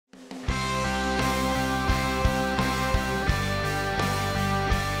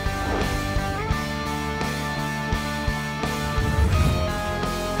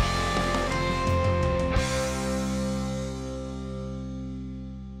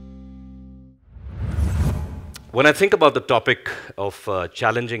When I think about the topic of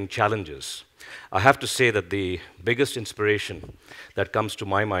challenging challenges, I have to say that the biggest inspiration that comes to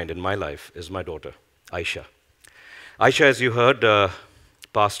my mind in my life is my daughter, Aisha. Aisha, as you heard,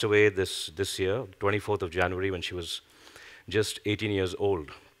 passed away this year, 24th of January, when she was just 18 years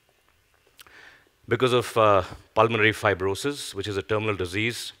old, because of pulmonary fibrosis, which is a terminal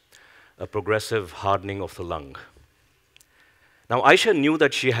disease, a progressive hardening of the lung. Now, Aisha knew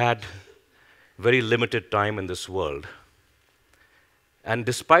that she had very limited time in this world. And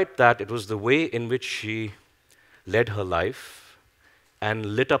despite that, it was the way in which she led her life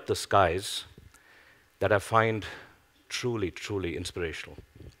and lit up the skies that I find truly, truly inspirational.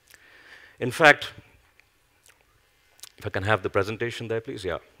 In fact, if I can have the presentation there, please.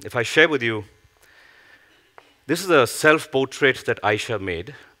 Yeah. If I share with you, this is a self-portrait that Aisha made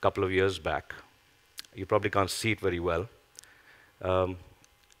a couple of years back. You probably can't see it very well.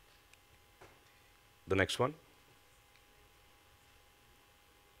 The next one.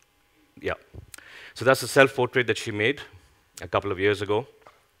 Yeah. So that's a self-portrait that she made a couple of years ago.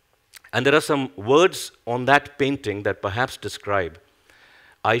 And there are some words on that painting that perhaps describe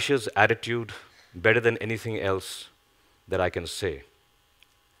Aisha's attitude better than anything else that I can say.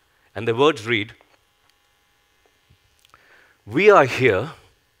 And the words read, "We are here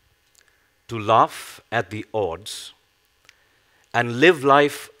to laugh at the odds and live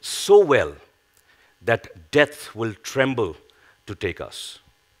life so well that death will tremble to take us."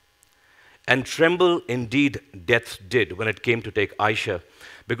 And tremble indeed death did when it came to take Aisha,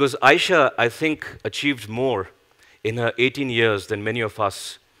 because Aisha, I think, achieved more in her 18 years than many of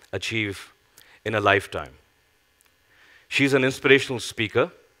us achieve in a lifetime. She's an inspirational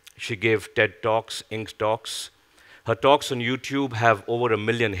speaker. She gave TED Talks, Inc. Talks. Her talks on YouTube have over 1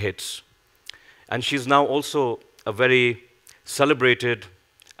 million hits. And she's now also a very celebrated,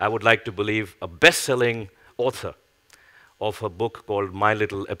 I would like to believe, a best-selling author of her book called My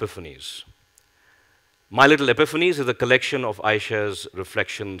Little Epiphanies. My Little Epiphanies is a collection of Aisha's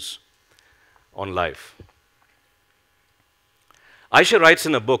reflections on life. Aisha writes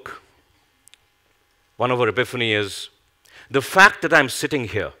in a book, one of her epiphany is, "The fact that I'm sitting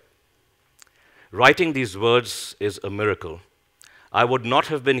here, writing these words is a miracle. I would not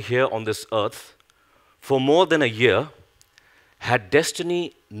have been here on this earth for more than a year had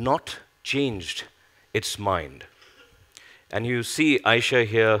destiny not changed its mind." And you see Aisha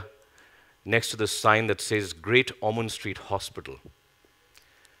here next to the sign that says Great Ormond Street Hospital.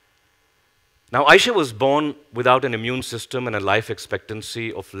 Now, Aisha was born without an immune system and a life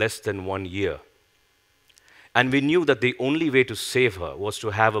expectancy of less than 1 year. And we knew that the only way to save her was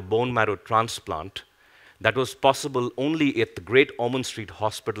to have a bone marrow transplant that was possible only at the Great Ormond Street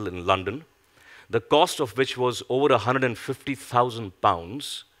Hospital in London, the cost of which was over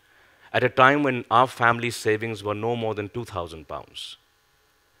 £150,000 at a time when our family savings were no more than £2,000.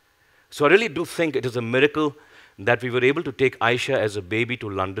 So I really do think it is a miracle that we were able to take Aisha as a baby to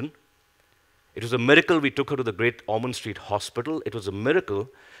London. It was a miracle we took her to the Great Ormond Street Hospital. It was a miracle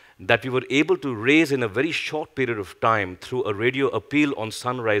that we were able to raise in a very short period of time through a radio appeal on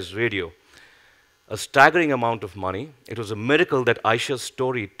Sunrise Radio a staggering amount of money. It was a miracle that Aisha's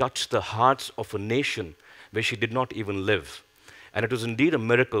story touched the hearts of a nation where she did not even live. And it was indeed a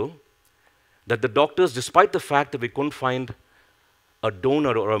miracle that the doctors, despite the fact that we couldn't find a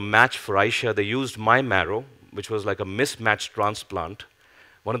donor or a match for Aisha, they used my marrow, which was like a mismatched transplant.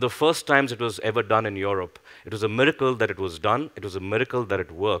 One of the first times it was ever done in Europe. It was a miracle that it was done. It was a miracle that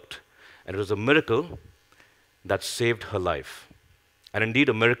it worked. And it was a miracle that saved her life. And indeed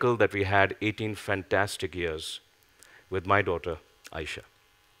a miracle that we had 18 fantastic years with my daughter, Aisha.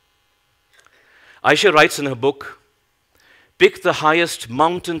 Aisha writes in her book, "Pick the highest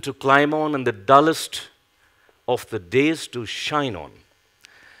mountain to climb on and the dullest of the days to shine on."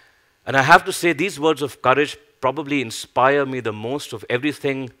 And I have to say, these words of courage probably inspire me the most of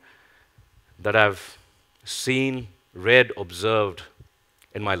everything that I've seen, read, observed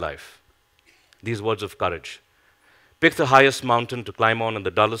in my life. These words of courage. Pick the highest mountain to climb on and the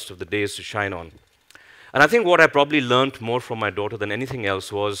dullest of the days to shine on. And I think what I probably learned more from my daughter than anything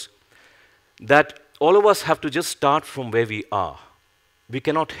else was that all of us have to just start from where we are. We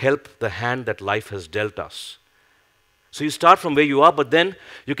cannot help the hand that life has dealt us. So you start from where you are, but then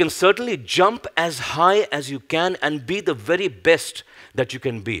you can certainly jump as high as you can and be the very best that you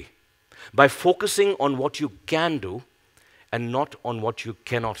can be by focusing on what you can do and not on what you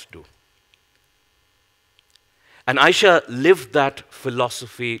cannot do. And Aisha lived that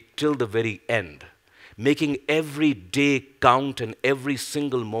philosophy till the very end, making every day count and every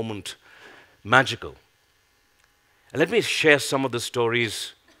single moment magical. And let me share some of the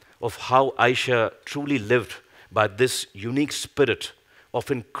stories of how Aisha truly lived by this unique spirit of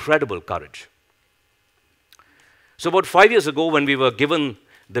incredible courage. So about 5 years ago, when we were given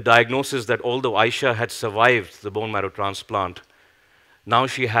the diagnosis that although Aisha had survived the bone marrow transplant, now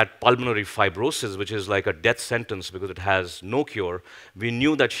she had pulmonary fibrosis, which is like a death sentence because it has no cure. We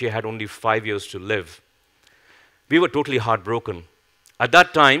knew that she had only 5 years to live. We were totally heartbroken. At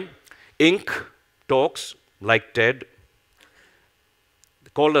that time, Inc. Talks, like TED,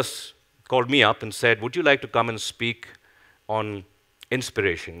 called me up and said, would you like to come and speak on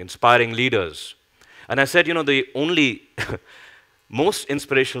inspiration, inspiring leaders? And I said, you know, the only most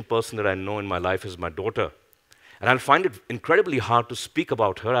inspirational person that I know in my life is my daughter. And I'll find it incredibly hard to speak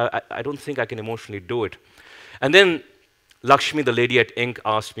about her. I don't think I can emotionally do it. And then Lakshmi, the lady at Inc.,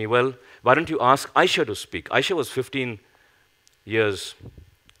 asked me, well, why don't you ask Aisha to speak? Aisha was 15 years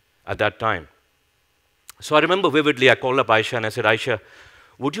at that time. So I remember vividly, I called up Aisha and I said, Aisha,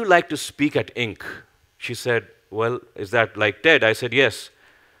 would you like to speak at Inc.? She said, well, is that like TED? I said, yes.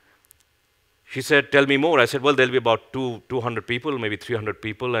 She said, tell me more. I said, well, there'll be about 200 people, maybe 300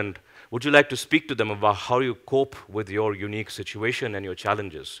 people, and would you like to speak to them about how you cope with your unique situation and your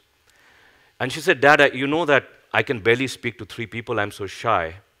challenges? And she said, Dad, you know that I can barely speak to 3 people. I'm so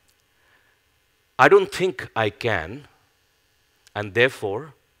shy. I don't think I can, and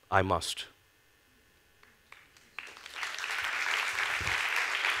therefore, I must.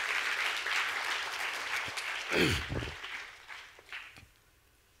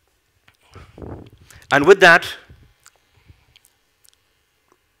 And with that,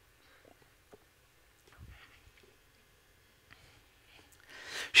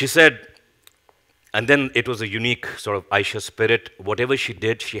 she said, and then it was a unique sort of Aisha spirit. Whatever she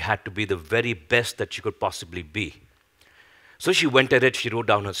did, she had to be the very best that she could possibly be. So she went at it, she wrote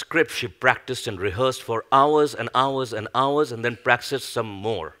down her script, she practiced and rehearsed for hours and hours and hours, and then practiced some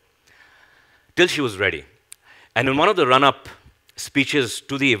more, till she was ready. And in one of the run-up speeches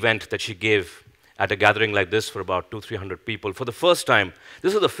to the event that she gave at a gathering like this for about 200-300 people, for the first time,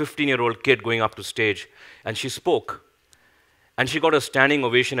 this was a 15-year-old kid going up to stage, and she spoke, and she got a standing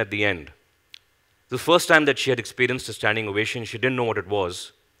ovation at the end. The first time that she had experienced a standing ovation, she didn't know what it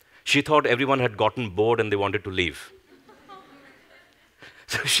was. She thought everyone had gotten bored and they wanted to leave.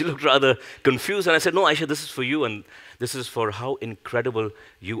 So she looked rather confused, and I said, no, Aisha, this is for you, and this is for how incredible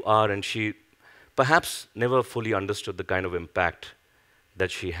you are. And she perhaps never fully understood the kind of impact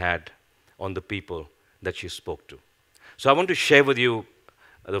that she had on the people that she spoke to. So I want to share with you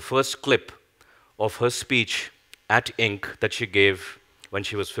the first clip of her speech at Inc. that she gave when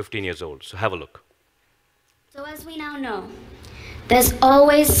she was 15 years old. So have a look. So as we now know, there's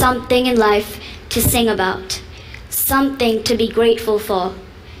always something in life to sing about, something to be grateful for.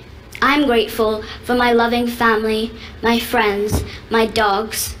 I'm grateful for my loving family, my friends, my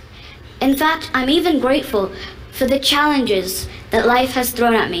dogs. In fact, I'm even grateful for the challenges that life has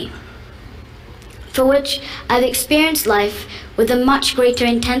thrown at me, for which I've experienced life with a much greater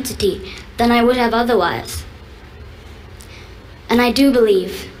intensity than I would have otherwise. And I do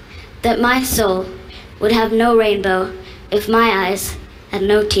believe that my soul would have no rainbow if my eyes had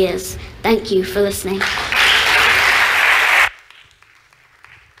no tears. Thank you for listening.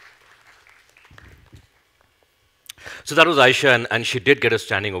 So that was Aisha, and she did get a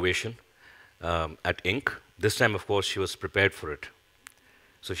standing ovation at Inc. This time, of course, she was prepared for it.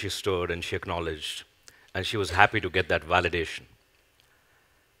 So she stood and she acknowledged, and she was happy to get that validation.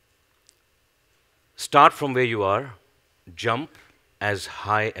 Start from where you are, jump as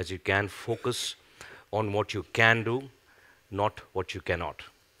high as you can, focus on what you can do, not what you cannot.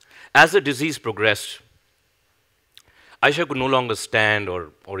 As the disease progressed, Aisha could no longer stand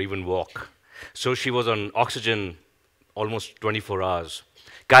or even walk. So she was on oxygen almost 24 hours,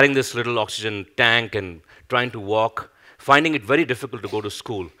 carrying this little oxygen tank and trying to walk, finding it very difficult to go to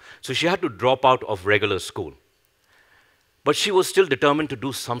school. So she had to drop out of regular school. But she was still determined to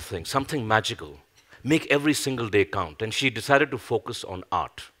do something magical, make every single day count. And she decided to focus on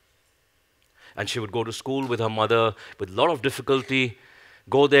art. And she would go to school with her mother with a lot of difficulty,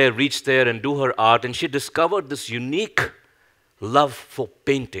 go there, reach there, and do her art. And she discovered this unique love for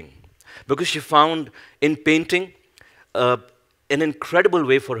painting, because she found in painting an incredible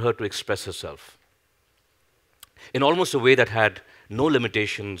way for her to express herself in almost a way that had no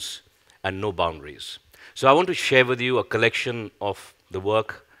limitations and no boundaries. So I want to share with you a collection of the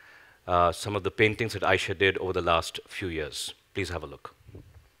work, some of the paintings that Aisha did over the last few years. Please have a look.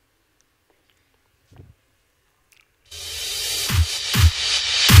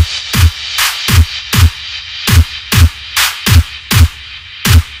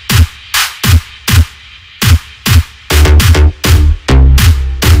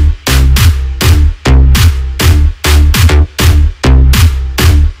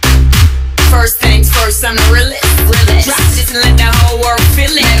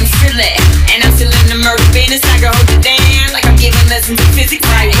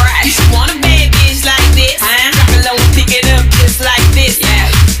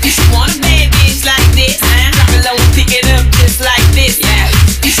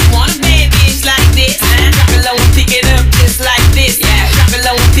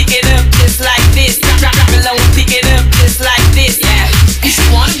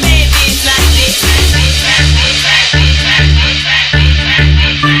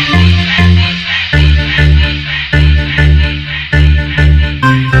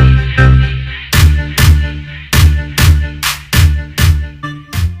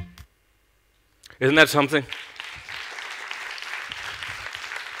 Isn't that something?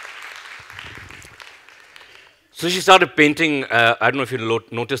 So she started painting. I don't know if you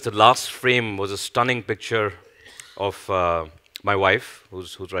noticed the last frame was a stunning picture of my wife,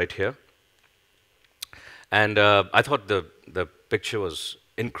 who's right here. And I thought the picture was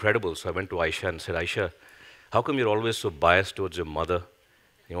incredible. So I went to Aisha and said, Aisha, how come you're always so biased towards your mother?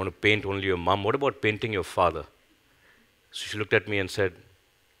 You want to paint only your mom. What about painting your father? So she looked at me and said,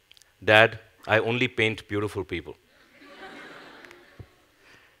 Dad, I only paint beautiful people.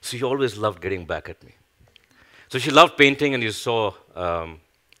 So she always loved getting back at me. So she loved painting, and you saw,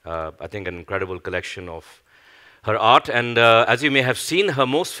 I think, an incredible collection of her art. And as you may have seen, her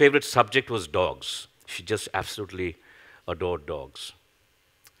most favorite subject was dogs. She just absolutely adored dogs.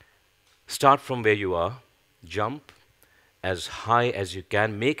 Start from where you are, jump as high as you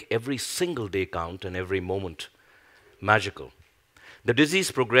can, make every single day count and every moment magical. The disease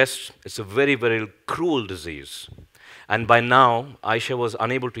progressed. It's a very, very cruel disease. And by now, Aisha was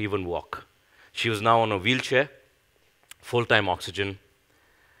unable to even walk. She was now on a wheelchair, full-time oxygen,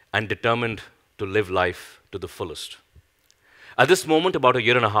 and determined to live life to the fullest. At this moment, about a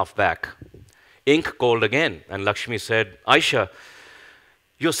year and a half back, Ink called again, and Lakshmi said, Aisha,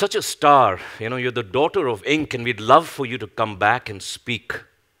 you're such a star. You know, you're the daughter of Ink, and we'd love for you to come back and speak.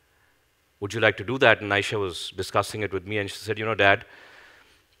 Would you like to do that? And Aisha was discussing it with me, and she said, you know, Dad,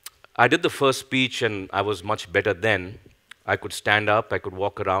 I did the first speech, and I was much better then. I could stand up, I could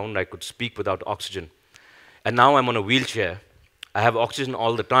walk around, I could speak without oxygen. And now I'm on a wheelchair. I have oxygen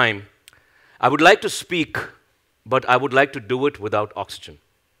all the time. I would like to speak, but I would like to do it without oxygen.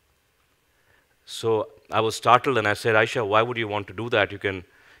 So I was startled, and I said, Aisha, why would you want to do that?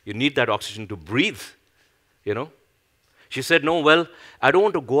 You need that oxygen to breathe, you know? She said, no, well, I don't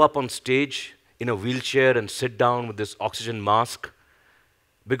want to go up on stage in a wheelchair and sit down with this oxygen mask,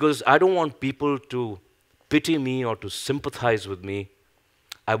 because I don't want people to pity me or to sympathize with me.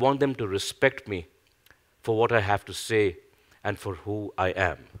 I want them to respect me for what I have to say and for who I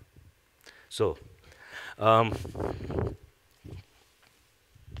am. So,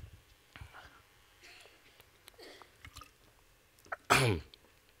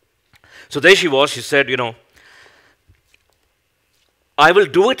 so there she was. She said, you know, I will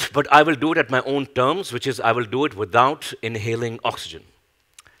do it, but I will do it at my own terms, which is I will do it without inhaling oxygen.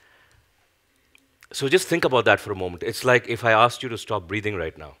 So just think about that for a moment. It's like if I asked you to stop breathing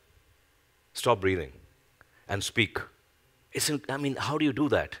right now. Stop breathing and speak. I mean, how do you do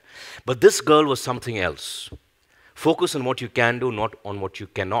that? But this girl was something else. Focus on what you can do, not on what you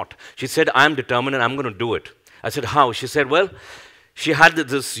cannot. She said, I'm determined and I'm going to do it. I said, how? She said, well, she had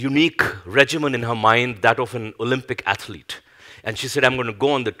this unique regimen in her mind, that of an Olympic athlete. And she said, I'm going to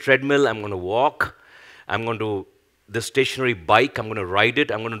go on the treadmill, I'm going to walk, I'm going to the stationary bike, I'm going to ride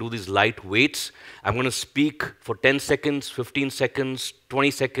it, I'm going to do these light weights, I'm going to speak for 10 seconds, 15 seconds,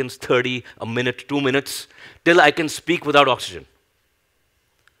 20 seconds, 30, a minute, 2 minutes, till I can speak without oxygen.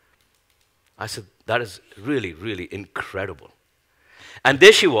 I said, that is really, really incredible. And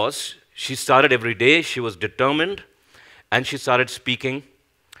there she was. She started every day, she was determined, and she started speaking,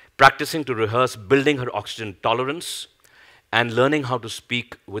 practicing to rehearse, building her oxygen tolerance, and learning how to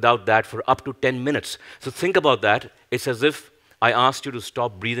speak without that for up to 10 minutes. So think about that. It's as if I asked you to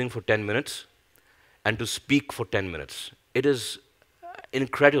stop breathing for 10 minutes and to speak for 10 minutes. It is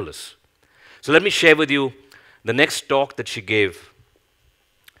incredulous. So let me share with you the next talk that she gave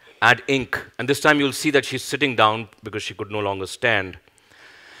at Ink. And this time you'll see that she's sitting down because she could no longer stand.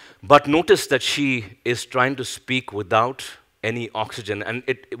 But notice that she is trying to speak without any oxygen. And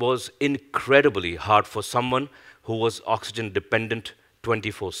it was incredibly hard for someone who was oxygen dependent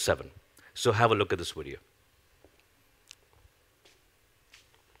 24/7. So have a look at this video.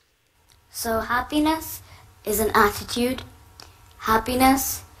 So happiness is an attitude.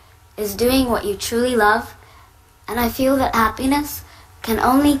 Happiness is doing what you truly love. And I feel that happiness can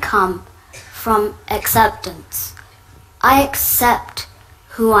only come from acceptance. I accept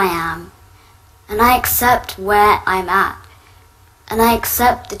who I am. And I accept where I'm at. And I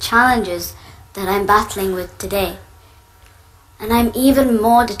accept the challenges that I'm battling with today. And I'm even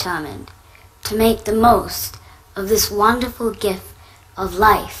more determined to make the most of this wonderful gift of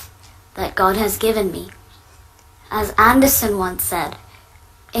life that God has given me. As Anderson once said,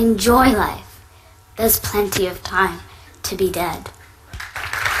 enjoy life. There's plenty of time to be dead.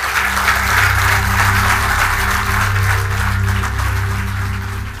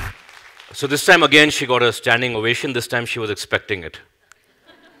 So this time again, she got a standing ovation. This time she was expecting it.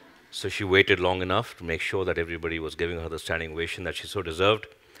 So she waited long enough to make sure that everybody was giving her the standing ovation that she so deserved.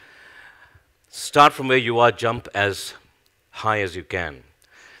 Start from where you are, jump as high as you can.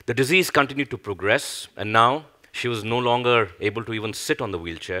 The disease continued to progress, and now she was no longer able to even sit on the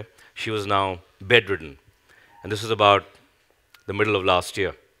wheelchair. She was now bedridden. And this was about the middle of last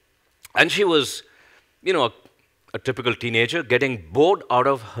year. And she was, you know, a typical teenager getting bored out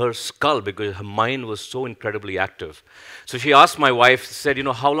of her skull because her mind was so incredibly active. So she asked my wife, said, you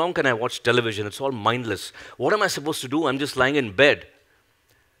know, how long can I watch television? It's all mindless. What am I supposed to do? I'm just lying in bed.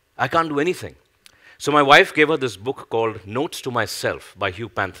 I can't do anything. So my wife gave her this book called Notes to Myself by Hugh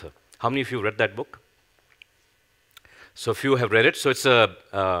Panther. How many of you read that book? So a few have read it. So it's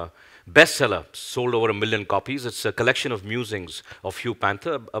a bestseller, sold over 1 million copies. It's a collection of musings of Hugh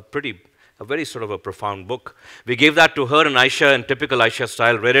Panther, a very sort of a profound book. We gave that to her, and Aisha, in typical Aisha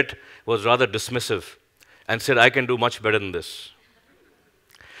style, read it, was rather dismissive, and said, I can do much better than this.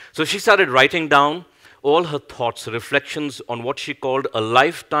 So she started writing down all her thoughts, reflections on what she called a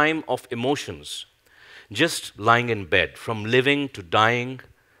lifetime of emotions, just lying in bed, from living to dying,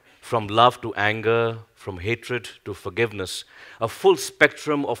 from love to anger, from hatred to forgiveness, a full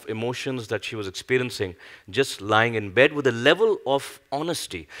spectrum of emotions that she was experiencing just lying in bed with a level of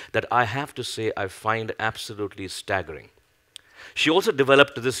honesty that I have to say I find absolutely staggering. She also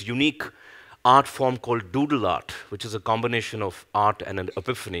developed this unique art form called doodle art, which is a combination of art and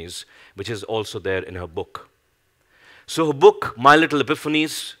epiphanies, which is also there in her book. So her book, My Little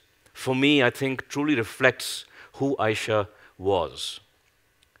Epiphanies, for me, I think, truly reflects who Aisha was.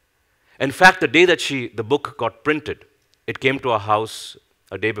 In fact, the day that the book got printed, it came to our house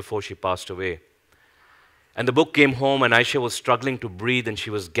a day before she passed away. And the book came home, and Aisha was struggling to breathe, and she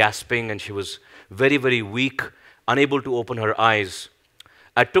was gasping, and she was very, very weak, unable to open her eyes.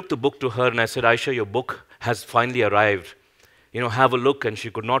 I took the book to her, and I said, Aisha, your book has finally arrived. You know, have a look, and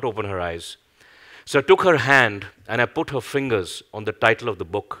she could not open her eyes. So I took her hand, and I put her fingers on the title of the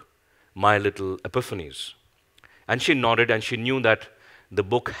book, My Little Epiphanies. And she nodded, and she knew that the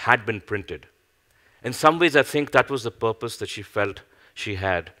book had been printed. In some ways, I think that was the purpose that she felt she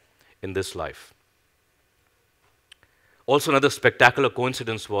had in this life. Also, another spectacular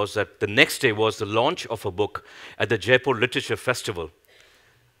coincidence was that the next day was the launch of her book at the Jaipur Literature Festival,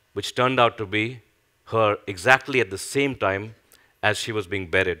 which turned out to be her exactly at the same time as she was being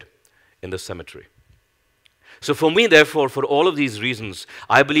buried in the cemetery. So for me, therefore, for all of these reasons,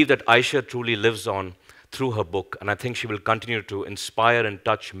 I believe that Aisha truly lives on through her book, and I think she will continue to inspire and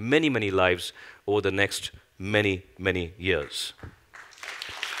touch many, many lives over the next many, many years.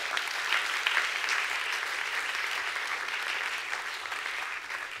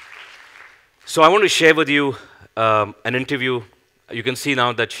 So I want to share with you an interview. You can see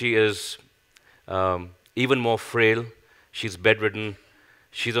now that she is even more frail. She's bedridden.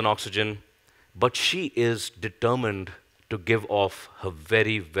 She's on oxygen. But she is determined to give off her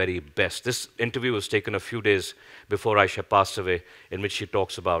very, very best. This interview was taken a few days before Aisha passed away, in which she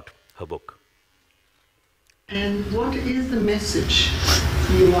talks about her book. And what is the message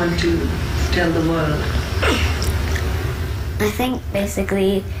you want to tell the world? I think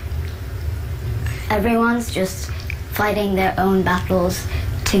basically everyone's just fighting their own battles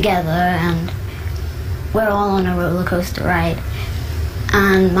together, and we're all on a roller coaster ride.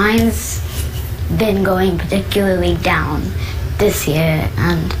 And mine's been going particularly down this year,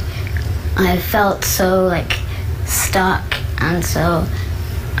 and I felt so stuck, and so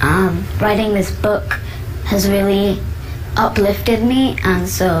writing this book has really uplifted me, and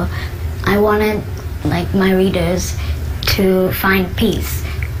so I wanted my readers to find peace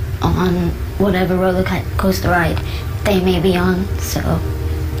on whatever roller coaster ride they may be on. So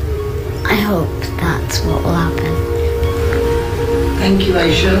I hope that's what will happen. Thank you,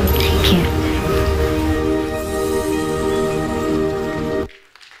 Aisha. Thank you.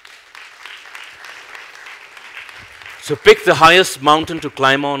 So pick the highest mountain to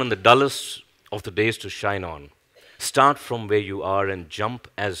climb on and the dullest of the days to shine on. Start from where you are and jump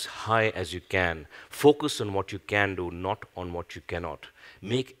as high as you can. Focus on what you can do, not on what you cannot.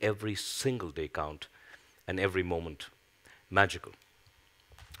 Make every single day count and every moment magical.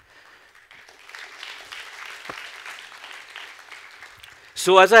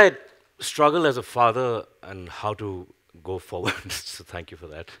 So as I struggle as a father and how to go forward, so thank you for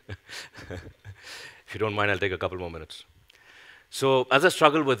that. If you don't mind, I'll take a couple more minutes. So as I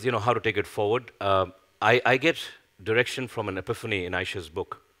struggle with how to take it forward, I get direction from an epiphany in Aisha's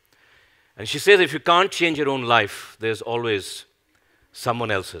book. And she says, if you can't change your own life, there's always someone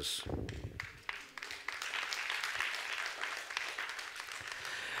else's.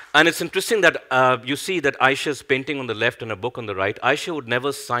 And it's interesting that you see that Aisha's painting on the left and a book on the right. Aisha would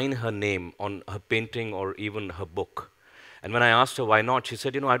never sign her name on her painting or even her book. And when I asked her why not, she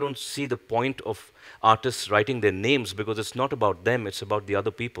said, I don't see the point of artists writing their names because it's not about them, it's about the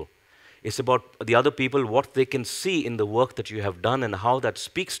other people. It's about the other people, what they can see in the work that you have done and how that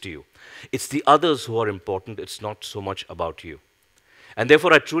speaks to you. It's the others who are important, it's not so much about you. And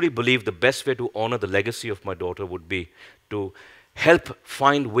therefore, I truly believe the best way to honor the legacy of my daughter would be to help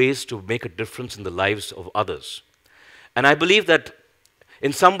find ways to make a difference in the lives of others. And I believe that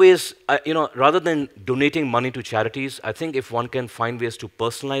in some ways, rather than donating money to charities, I think if one can find ways to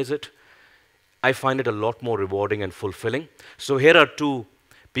personalize it, I find it a lot more rewarding and fulfilling. So here are two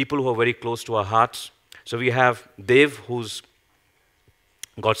people who are very close to our hearts. So we have Dev, who's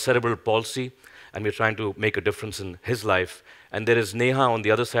got cerebral palsy, and we're trying to make a difference in his life. And there is Neha on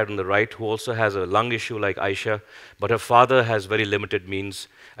the other side on the right, who also has a lung issue like Aisha, but her father has very limited means.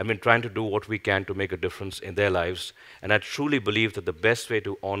 I've been trying to do what we can to make a difference in their lives. And I truly believe that the best way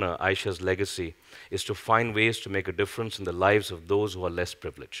to honor Aisha's legacy is to find ways to make a difference in the lives of those who are less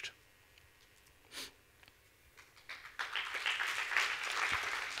privileged.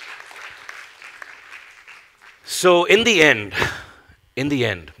 So in the end,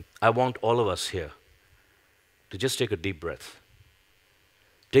 I want all of us here to just take a deep breath.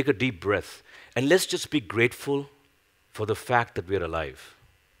 Take a deep breath, and let's just be grateful for the fact that we're alive.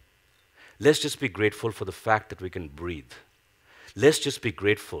 Let's just be grateful for the fact that we can breathe. Let's just be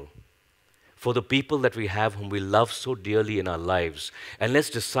grateful for the people that we have whom we love so dearly in our lives, and let's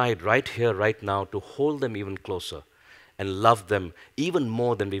decide right here, right now, to hold them even closer and love them even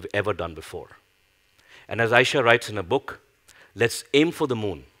more than we've ever done before. And as Aisha writes in a book, let's aim for the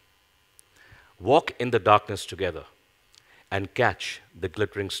moon, walk in the darkness together, and catch the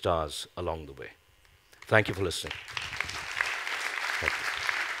glittering stars along the way. Thank you for listening. Thank you.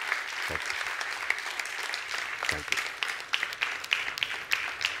 Thank you.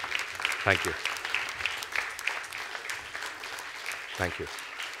 Thank you. Thank you. Thank you.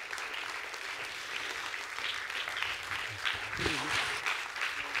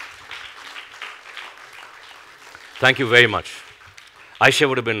 Thank you very much. Aisha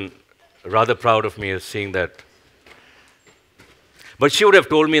would have been rather proud of me seeing that. But she would have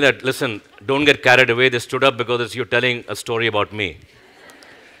told me that, listen, don't get carried away. They stood up because you're telling a story about me.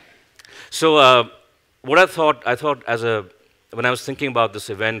 So what I thought when I was thinking about this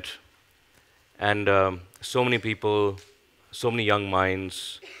event, and so many people, so many young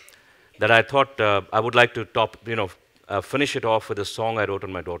minds, that I thought I would like to finish it off with a song I wrote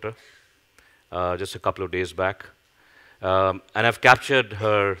on my daughter just a couple of days back. And I've captured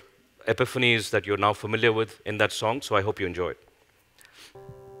her epiphanies that you're now familiar with in that song, so I hope you enjoy it.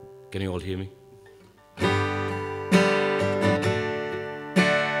 Can you all hear me?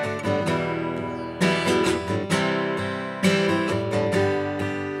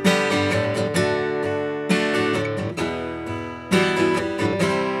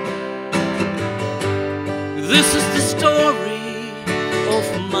 This is the story of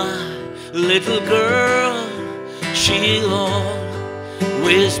my little girl. She'll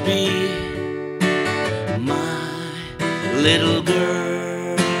always be my little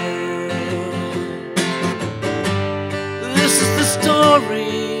girl. This is the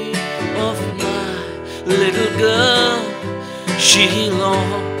story of my little girl. She'll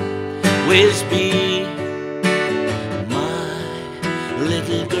always be my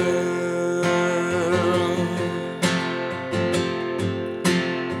little girl.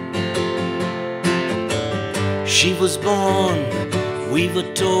 She was born, we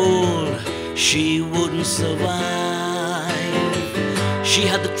were told she wouldn't survive. She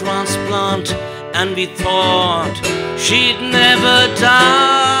had the transplant and we thought she'd never die.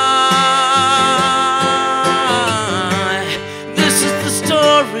 This is the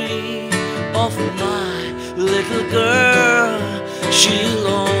story of my little girl. She'll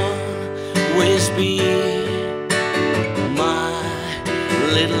always be my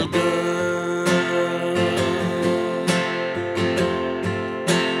little girl.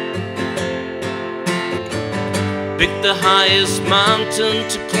 Picked the highest mountain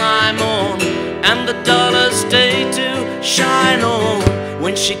to climb on, and the dollars day to shine on.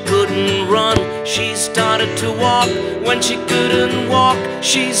 When she couldn't run, she started to walk. When she couldn't walk,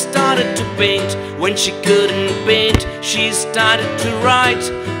 she started to paint. When she couldn't paint, she started to write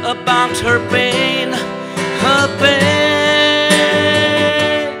about her pain, her pain.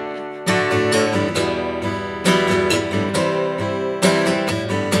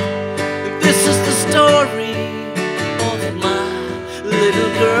 This is the story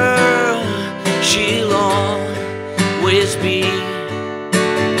little girl. She'll always be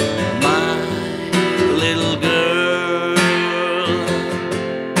my little girl.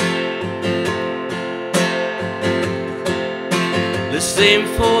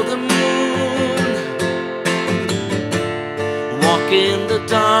 for the moon, walk in the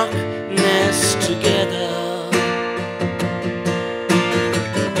darkness together,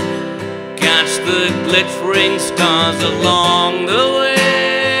 catch the glittering stars along the way.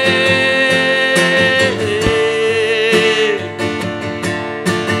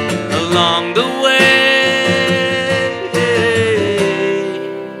 Along the way,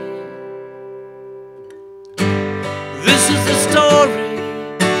 this is the story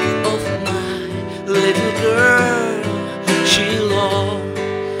of my little girl. She'll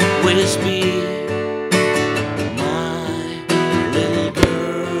always be my little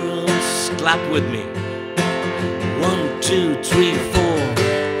girl. Clap with me. 1, 2, 3, 4.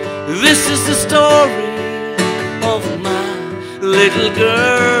 This is the story of my little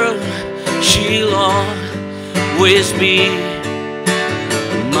girl. She'll always be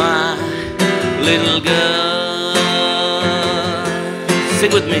my little girl.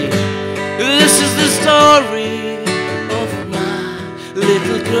 Sing with me. This is the story of my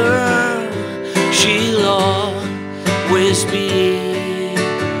little girl. She'll always be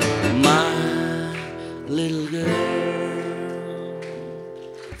my little girl.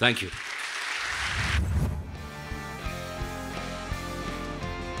 Thank you.